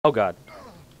Oh god.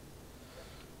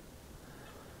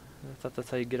 I thought that's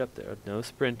how you get up there. No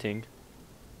sprinting.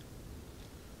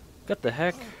 What the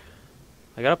heck?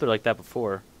 I got up there like that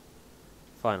before.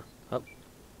 Fine. Up.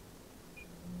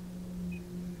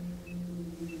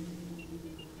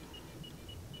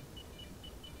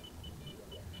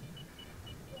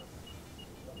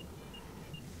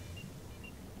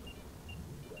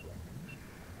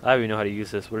 I don't even know how to use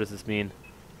this. What does this mean?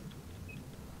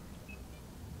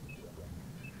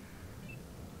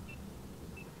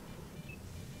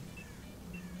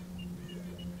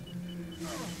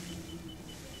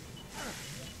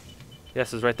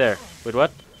 Yes, it's right there. Wait,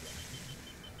 what?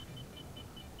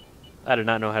 I do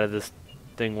not know how this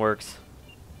thing works.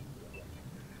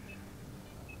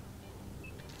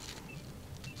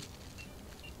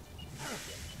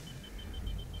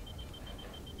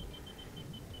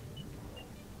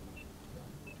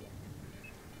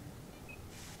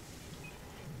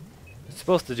 It's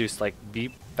supposed to just like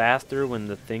beep faster when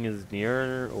the thing is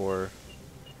near, or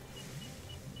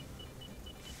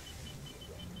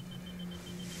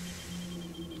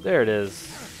there it is.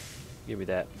 Give me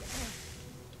that.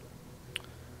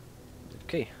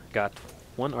 Okay, got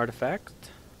one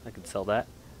artifact. I can sell that.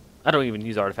 I don't even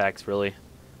use artifacts really.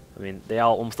 I mean,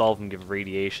 almost all of them give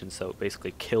radiation, so it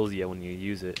basically kills you when you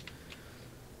use it.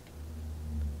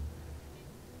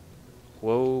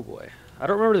 Whoa, boy. I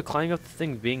don't remember the climbing up the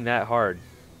thing being that hard.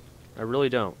 I really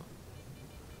don't.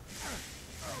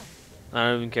 I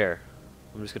don't even care.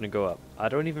 I'm just gonna go up. I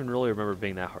don't even really remember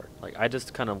being that hard. Like, I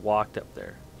just kind of walked up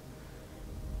there.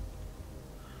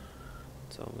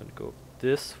 So I'm gonna go up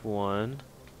this one.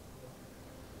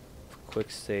 Quick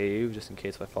save, just in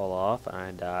case if I fall off and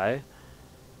I die.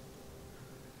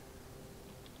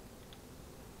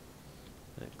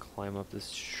 And climb up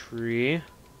this tree.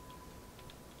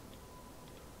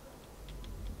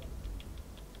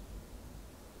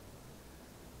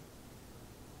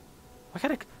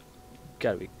 I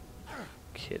gotta be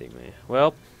kidding me.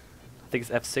 Well, I think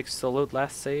it's F6 soloed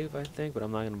last save, I think, but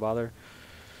I'm not gonna bother.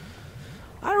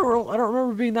 I don't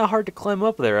remember being that hard to climb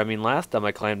up there. I mean, last time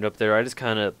I climbed up there, I just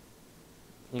kind of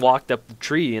walked up the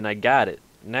tree and I got it.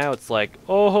 Now it's like,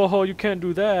 oh ho ho, you can't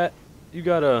do that. You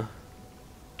gotta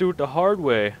do it the hard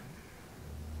way.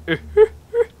 Well,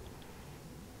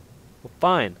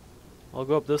 fine. I'll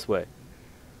go up this way.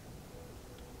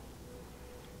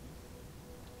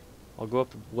 I'll go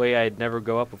up the way I'd never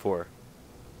go up before.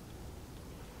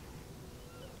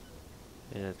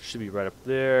 And it should be right up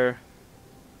there.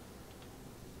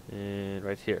 And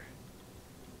right here.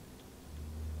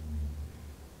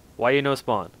 Why you no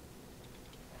spawn?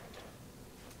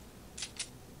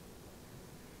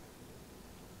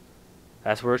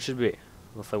 That's where it should be.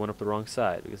 Unless I went up the wrong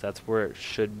side, because that's where it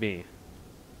should be.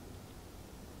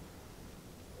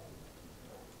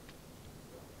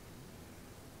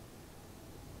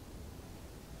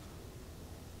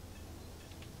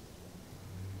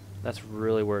 That's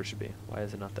really where it should be. Why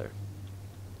is it not there?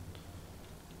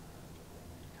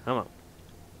 Come on.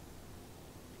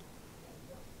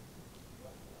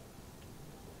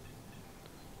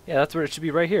 Yeah, that's where it should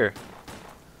be, right here.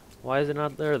 Why is it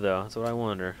not there, though? That's what I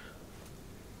wonder.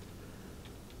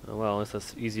 Oh, well, unless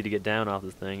that's easy to get down off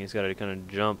this thing. He's got to kind of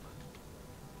jump.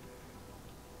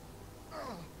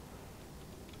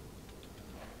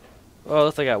 Oh,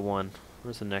 looks like I got one.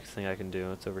 Where's the next thing I can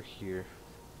do? It's over here.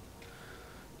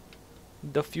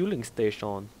 The fueling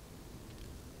station.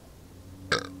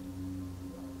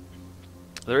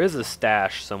 There is a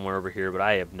stash somewhere over here, but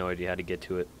I have no idea how to get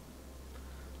to it.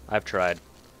 I've tried.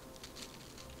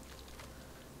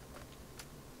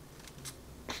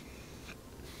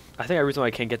 I think the reason why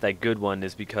I can't get that good one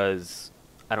is because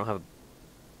I don't have a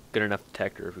good enough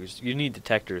detector. Because you need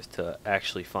detectors to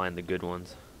actually find the good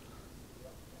ones.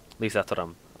 At least that's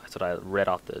what I read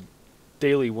off the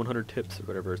daily 100 tips or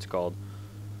whatever it's called.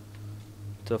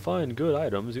 To find good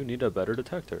items, you need a better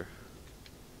detector.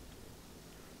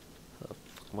 How the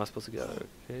fuck am I supposed to go?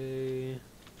 Okay.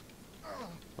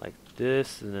 Like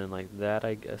this, and then like that,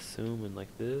 I assume, and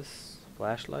like this.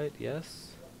 Flashlight, yes.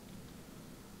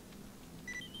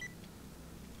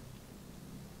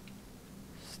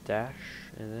 Stash,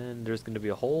 and then there's going to be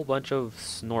a whole bunch of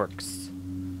snorks.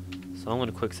 So I'm going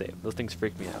to quick save. Those things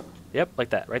freak me out. Yep, like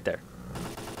that, right there.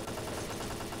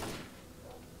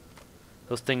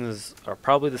 Those things are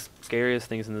probably the scariest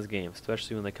things in this game,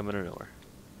 especially when they come out of nowhere.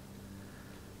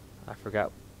 I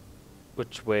forgot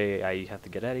which way I have to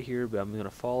get out of here, but I'm going to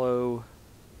follow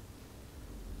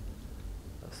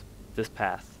this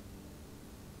path.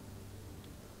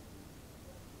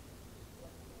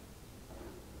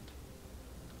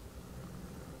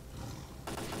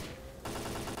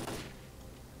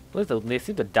 They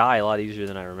seem to die a lot easier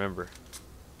than I remember.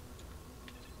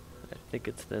 I think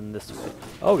it's then this way.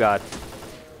 Oh god.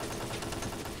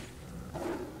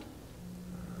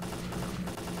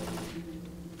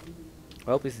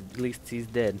 Well, at least he's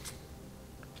dead.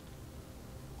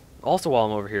 Also, while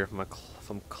I'm over here, if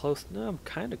I'm close, no, I'm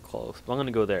kind of close. But I'm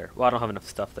gonna go there. Well, I don't have enough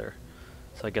stuff there,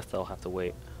 so I guess I'll have to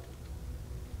wait.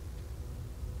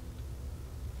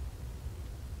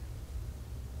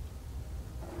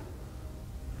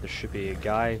 There should be a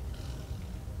guy.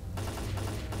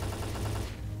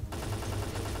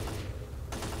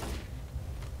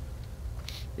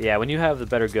 Yeah, when you have the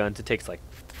better guns, it takes like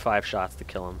 5 shots to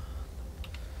kill him.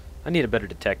 I need a better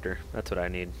detector. That's what I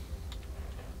need.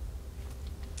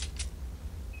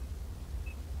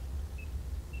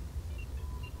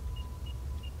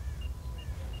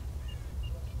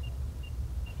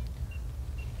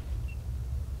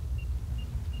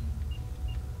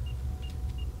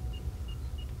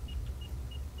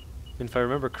 And if I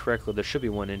remember correctly, there should be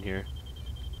one in here.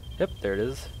 Yep, there it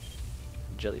is.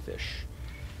 Jellyfish.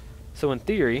 So in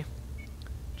theory,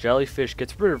 jellyfish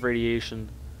gets rid of radiation.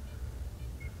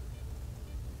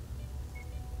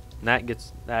 And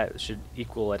that should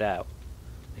equal it out.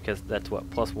 Because that's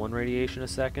what, +1 radiation a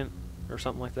second? Or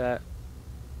something like that?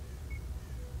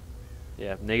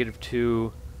 Yeah,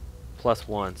 -2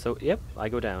 +1. So, yep, I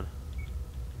go down.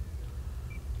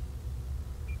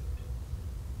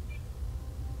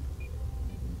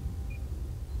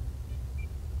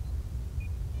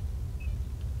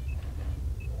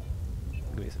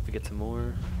 If we get some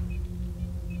more.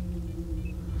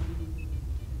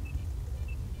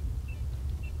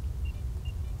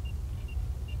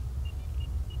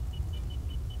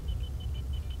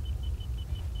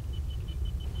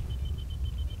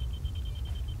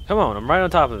 Come on, I'm right on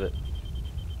top of it.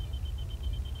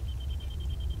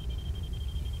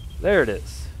 There it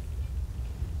is.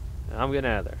 Now I'm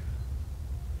getting out of there.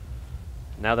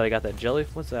 Now that I got that jelly,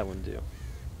 what's that one do?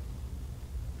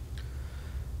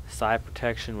 Side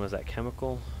protection, was that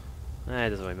chemical? It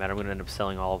doesn't really matter, I'm going to end up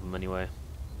selling all of them anyway.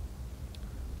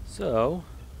 So,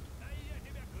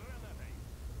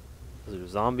 those are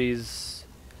zombies.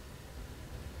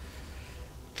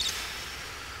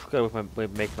 Gotta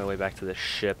make my way back to the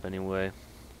ship anyway.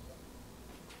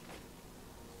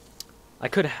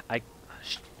 Should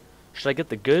I get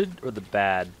the good or the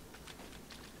bad?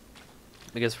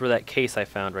 Because for that case I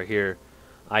found right here,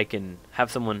 I can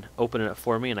have someone open it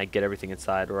for me and I get everything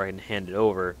inside, or I can hand it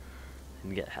over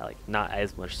and get like not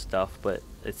as much stuff, but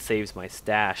it saves my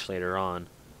stash later on.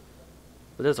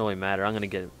 But it doesn't really matter. I'm gonna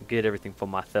get everything for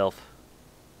myself.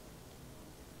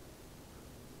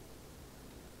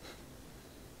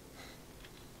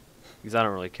 Because I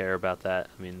don't really care about that.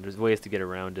 I mean, there's ways to get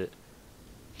around it.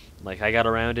 Like, I got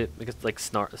around it because, like,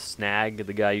 Snag,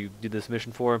 the guy you do this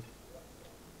mission for,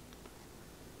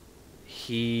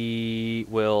 he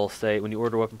will say, when you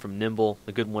order a weapon from Nimble,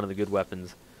 one of the good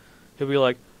weapons, he'll be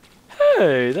like,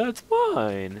 hey, that's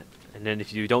mine. And then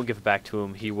if you don't give it back to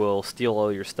him, he will steal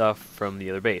all your stuff from the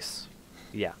other base.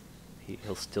 Yeah,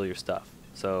 he'll steal your stuff.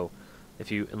 So, if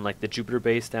you, in like the Jupiter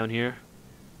base down here,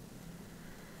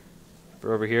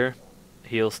 for over here,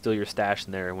 he'll steal your stash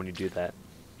in there when you do that.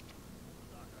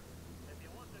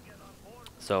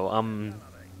 So,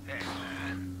 Hey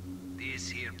man, this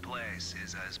here place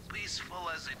is as peaceful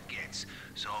as it gets,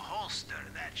 so holster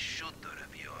that shooter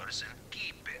of yours and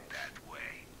keep it that way.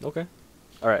 Okay.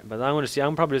 Alright, but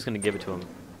I'm probably just gonna give it to him.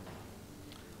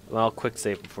 Well, I'll quick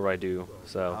save before I do,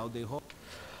 so.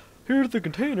 Here's the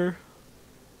container.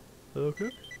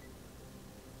 Okay.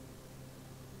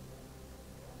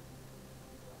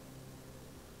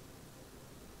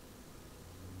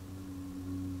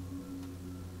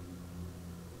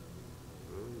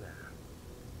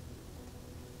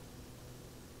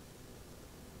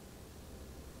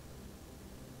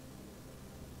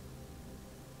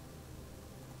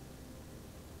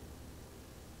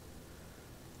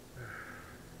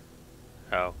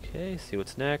 Okay, see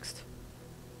what's next.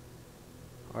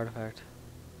 Artifact.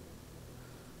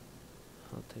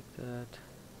 I'll take that.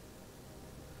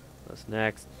 What's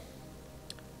next?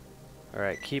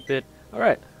 Alright, keep it.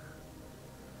 Alright.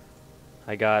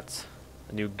 I got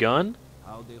a new gun.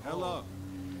 Hello.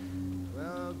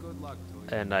 Well, good luck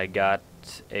to you. And I got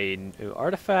a new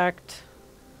artifact.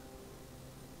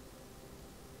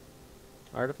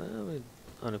 Let me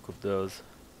unequip those.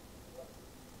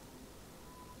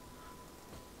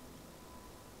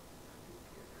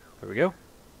 There we go.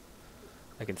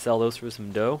 I can sell those for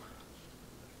some dough.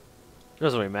 It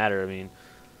doesn't really matter. I mean,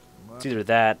 it's either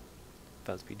that.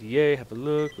 Found PDA. Have a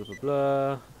look. Blah blah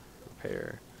blah.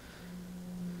 Repair.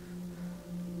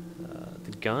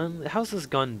 Gun? How's this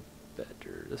gun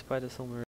better? Despite a similar